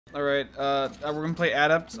Alright, we're gonna play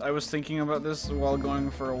Adept. I was thinking about this while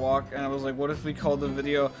going for a walk, and I was like, what if we called the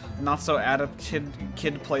video Not So Adept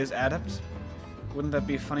Kid Plays Adept? Wouldn't that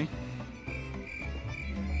be funny?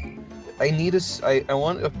 I need I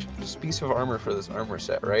want a piece of armor for this armor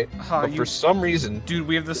set, right? But for some reason... Dude,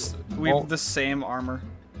 we have the same armor.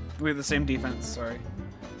 We have the same defense, sorry.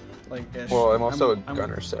 Like, ish. Well, I'm also a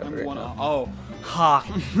gunner set right now. Oh, ha.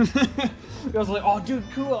 I was like, oh, dude,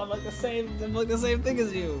 cool. I'm like the same thing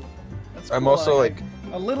as you. That's cool. I'm also like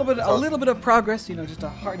a little bit of progress. You know, just a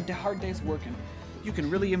hard day's working. You can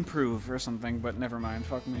really improve or something, but never mind.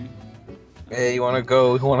 Fuck me. Hey, you wanna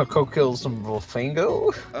go kill some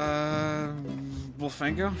Volfango?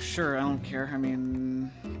 Volfango? Sure, I don't care. I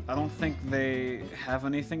mean, I don't think they have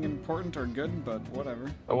anything important or good, but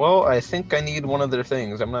whatever. Well, I think I need one of their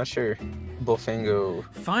things. I'm not sure. Volfango.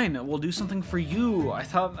 Fine, we'll do something for you. I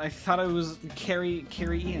thought I was Carrie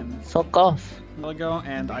Ian. Fuck off. A while ago,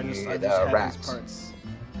 and I just had these parts.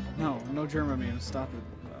 No German memes. Stop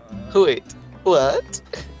it. Wait, what?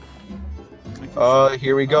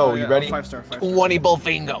 Here we go. Yeah, you ready? 5-star. 20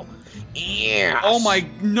 Volfango. Yeah. Oh my,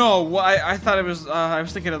 no! Well, I thought it was. I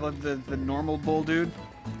was thinking of like the normal bull dude.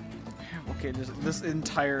 Okay, just this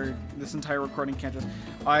entire recording can't just.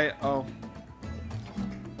 Oh.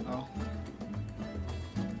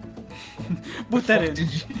 Put that in.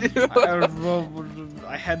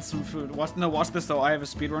 I had some food. Watch this though. I have a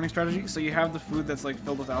speedrunning strategy. So you have the food that's like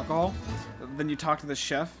filled with alcohol. Then you talk to the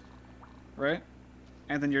chef, right?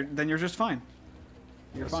 And then you're just fine.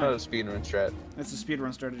 You're fine. It's not a speedrun strat. It's a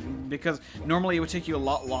speedrun strategy because normally it would take you a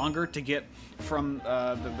lot longer to get from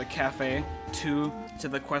the cafe to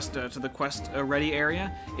the quest ready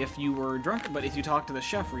area if you were drunk. But if you talk to the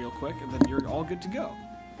chef real quick, then you're all good to go.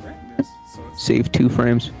 Right? So Save 2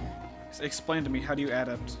 frames. Explain to me, how do you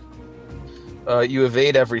adapt? You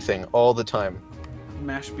evade everything all the time.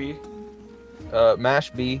 Mash B. Mash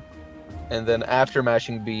B, and then after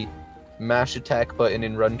mashing B, mash attack button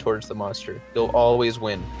and run towards the monster. You'll always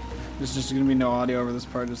win. There's just gonna be no audio over this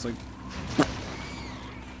part, just like...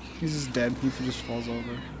 He's just dead, he just falls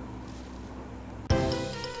over.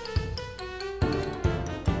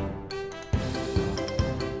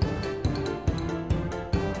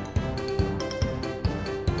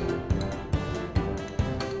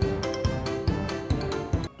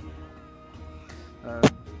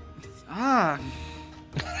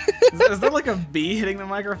 Is that like a bee hitting the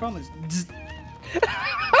microphone?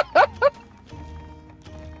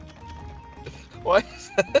 Why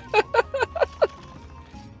is that?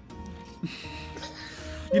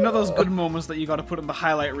 You know those good moments that you gotta put in the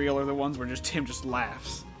highlight reel are the ones where just Tim just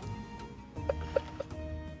laughs.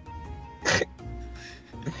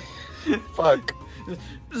 Fuck.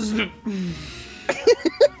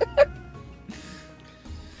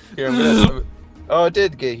 Here, oh, it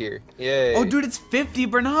did get here. Yay. Oh, dude, it's 50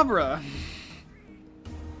 Bernabra.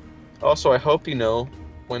 Also, I hope you know,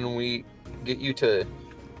 when we get you to,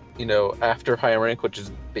 you know, after high rank, which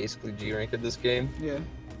is basically G rank in this game. Yeah.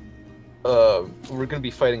 We're gonna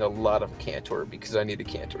be fighting a lot of Cantor because I need the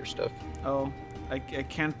Cantor stuff. Oh, I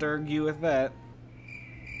can't argue with that.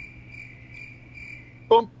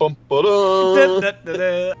 Bum bum ba-dum.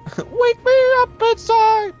 Wake me up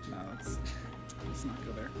inside. No, let's not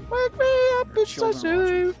go there. Wake me up inside,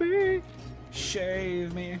 save me.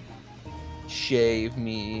 Shave me. Shave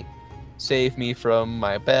me. Save me from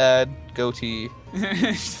my bad goatee.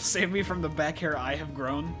 Save me from the back hair I have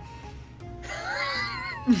grown.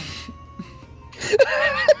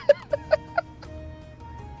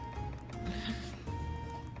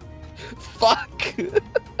 Fuck.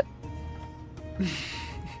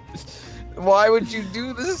 Why would you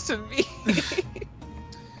do this to me?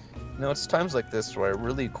 No, it's times like this where I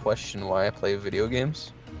really question why I play video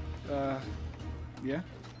games. Yeah.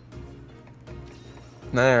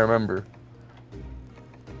 Then I remember.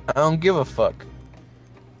 I don't give a fuck.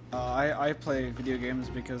 I play video games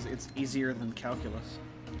because it's easier than calculus.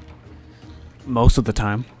 Most of the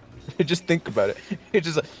time. Just think about it. It's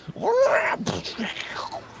just like...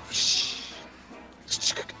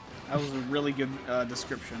 That was a really good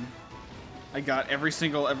description. I got every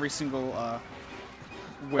single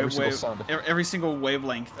wavelength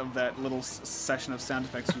of that little session of sound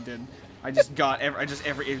effects you did. I just got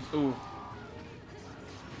every ooh.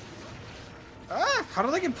 Ah! How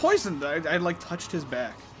did I get poisoned? I like touched his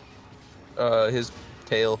back. His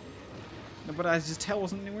tail. No, but his tail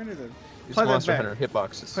wasn't anywhere near the. Play Monster Hunter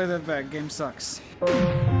hitboxes. Play that back. Game sucks.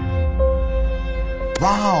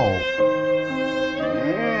 Wow.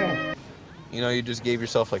 You know, you just gave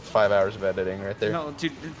yourself like 5 hours of editing right there. No,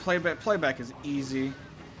 dude, playback is easy.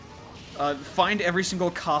 find every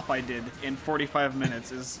single cop I did in 45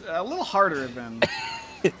 minutes is a little harder than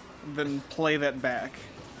play that back.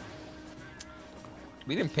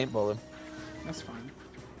 We didn't paintball him. That's fine.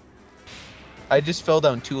 I just fell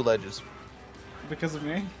down 2 ledges. Because of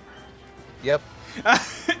me? Yep.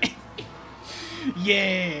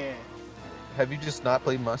 Yeah. Have you just not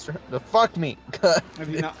played Monster Hunter? Fuck me.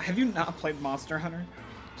 Have you not played Monster Hunter?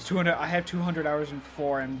 It's 200. I have 200 hours in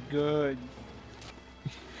 4. I'm good.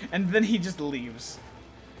 And then he just leaves.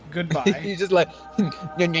 Goodbye. He's just like, no.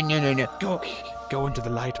 Go into the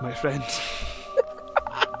light, my friend.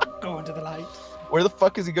 Go into the light. Where the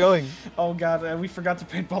fuck is he going? Oh god, we forgot to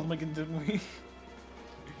paintball him again, didn't we?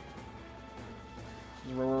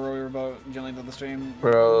 Row your boat gently to the stream.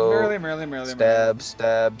 Bro. Merrily.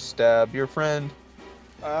 Stab your friend.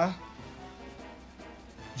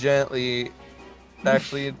 Gently.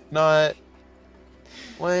 Actually, not.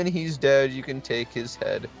 When he's dead, you can take his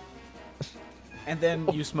head. And then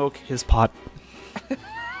you smoke his pot.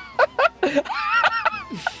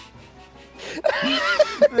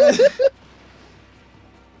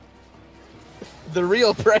 The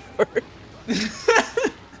real priority.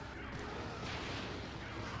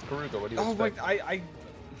 Karuga, what do you expect? Oh my,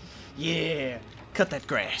 yeah, cut that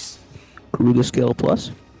grass. Karuga Scale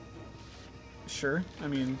Plus. Sure, I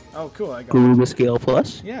mean, oh cool, I got Karuga Scale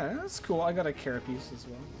Plus. Yeah, that's cool, I got a carapace as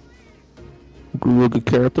well. Karuga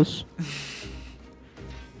Carapace.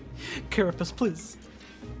 Carapace, please.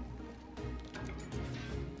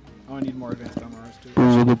 Oh, I need more advanced MRs too.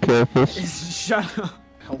 Karuga Carapace. Shut up.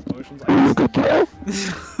 Health potions.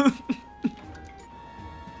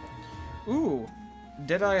 Ooh,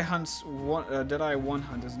 Deadeye Hunt's Deadeye 1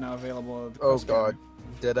 Hunt is now available at the Oh Quest god, Game.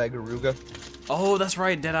 Deadeye Garuga. Oh, that's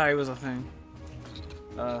right, Deadeye was a thing.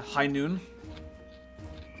 High Noon.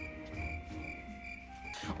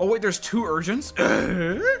 Oh wait, there's 2 urgents?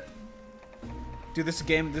 Dude, this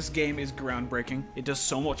game is groundbreaking. It does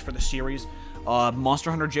so much for the series.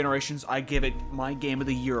 Monster Hunter Generations, I give it my Game of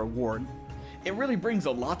the Year award. It really brings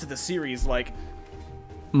a lot to the series, like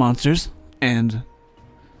monsters and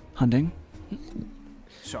hunting.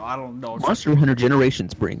 So I don't know. Monster Hunter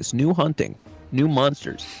Generations brings new hunting, new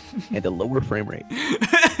monsters, and a lower frame rate.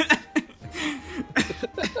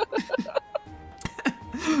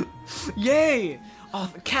 Yay!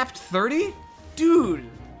 Oh, capped 30? Dude!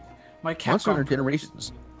 My Capcom Monster Hunter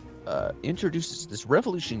Generations introduces this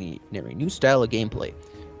revolutionary new style of gameplay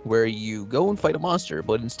where you go and fight a monster,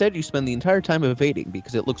 but instead you spend the entire time evading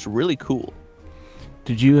because it looks really cool.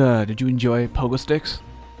 Did you enjoy pogo sticks?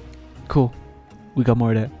 Cool. We got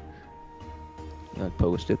more of that. You like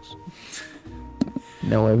pogo sticks?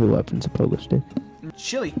 Now every weapon's a pogo stick.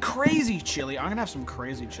 Chili, crazy chili. I'm gonna have some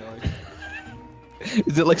crazy chili.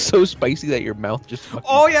 Is it like so spicy that your mouth just fucking...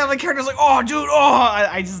 Oh yeah, my character's like, oh dude, oh,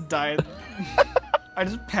 I just died. I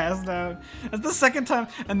just passed out. That's the second time,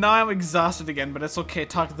 and now I'm exhausted again, but it's okay.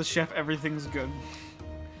 Talk to the chef, everything's good.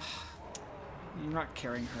 You're not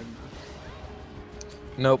carrying hard enough.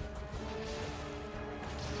 Nope.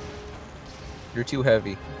 You're too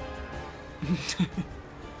heavy.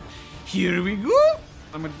 Here we go.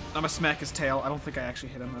 I'm gonna smack his tail. I don't think I actually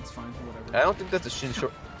hit him. That's fine. Whatever. I don't think that's a shin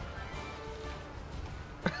short.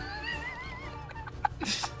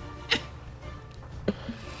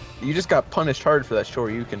 You just got punished hard for that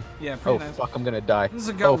Shoryuken. Yeah, pretty Oh nice. fuck, I'm gonna die. This is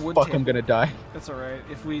a gut Oh wood fuck, table. I'm gonna die. That's alright.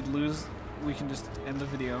 If we lose, we can just end the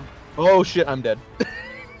video. Oh shit, I'm dead. Did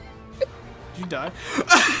you die?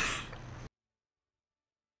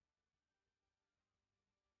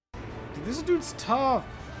 Dude, this dude's tough.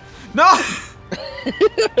 No!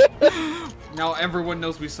 Now everyone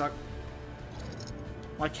knows we suck.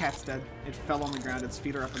 My cat's dead. It fell on the ground. Its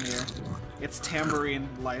feet are up in the air. Its tambourine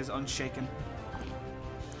lies unshaken.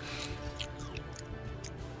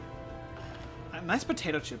 Nice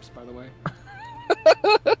potato chips, by the way.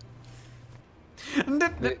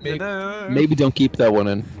 Maybe don't keep that one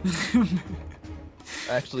in.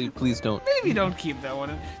 Actually, please don't. Maybe don't keep that one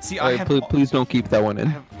in. See, Please don't keep that one in.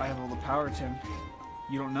 I have all the power, Tim.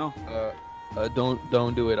 You don't know.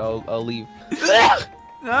 Don't do it. I'll leave.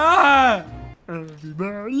 Ah!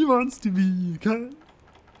 Everybody wants to be a cat.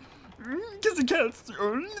 Because the cat's the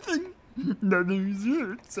only thing that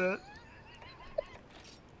deserves it.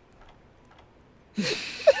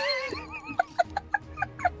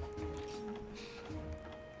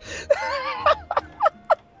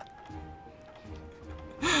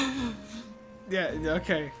 Yeah,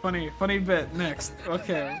 okay. Funny bit. Next.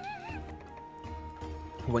 Okay.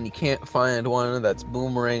 When you can't find one that's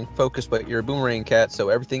boomerang focused, but you're a boomerang cat, so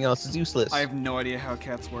everything else is useless. I have no idea how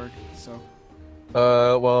cats work, so.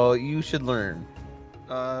 Well, you should learn.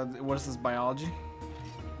 What is this, biology?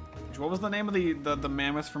 What was the name of the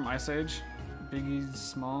mammoth from Ice Age? Biggie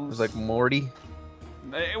Smalls? It was like Morty.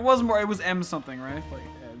 It was more. It was M something, right? Like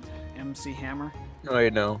MC Hammer. Oh, I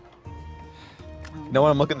know. No,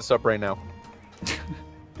 I'm looking this up right now.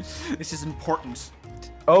 This is important.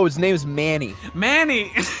 Oh, his name's Manny.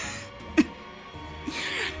 Manny.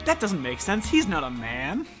 That doesn't make sense. He's not a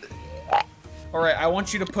man. All right, I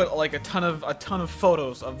want you to put like a ton of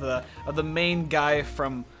photos of the main guy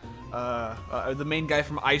from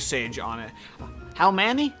Ice Age on it. How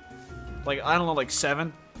many? Like I don't know, like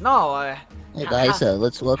 7. No. Hey guys,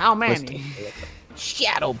 let's look. How many?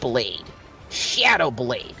 Shadow Blade. Shadow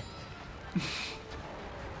Blade.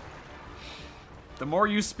 The more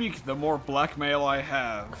you speak, the more blackmail I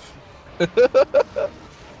have.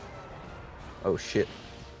 Oh shit.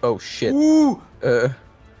 Oh shit. Ooh.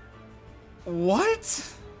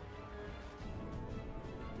 What?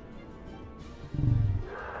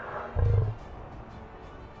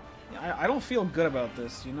 I don't feel good about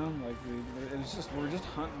this, you know? Like we're just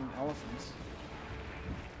hunting elephants.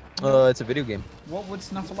 It's a video game. What would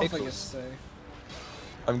Snuffleupagus say?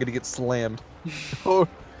 I'm gonna get slammed. Oh,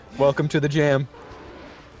 welcome to the jam.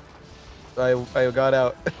 I got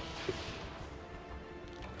out.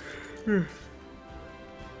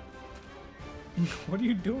 What are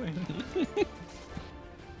you doing?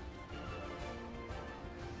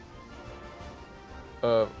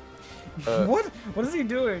 What? What is he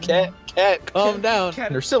doing? Cat, calm down.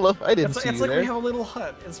 Cat. Nursilla, I didn't see It's you like there. we have a little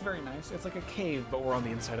hut. It's very nice. It's like a cave, but we're on the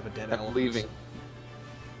inside of a dead elephant. I'm leaving.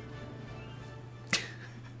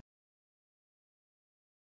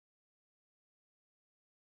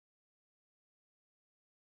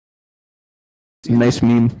 Nice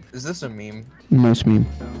meme. Is this a meme? Nice meme.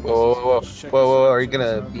 Whoa, are you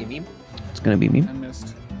gonna be a meme? It's gonna be I meme.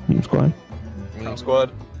 missed. Meme squad. Meme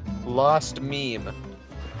squad. Lost meme.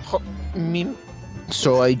 Meme.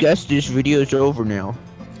 So I guess this video is over now.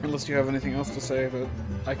 Unless you have anything else to say that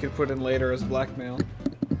I could put in later as blackmail.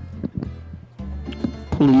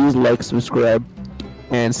 Please like, subscribe,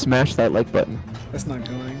 and smash that like button. That's not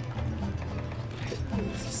going.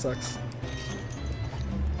 This sucks.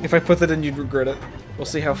 If I put that in, you'd regret it. We'll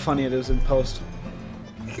see how funny it is in post.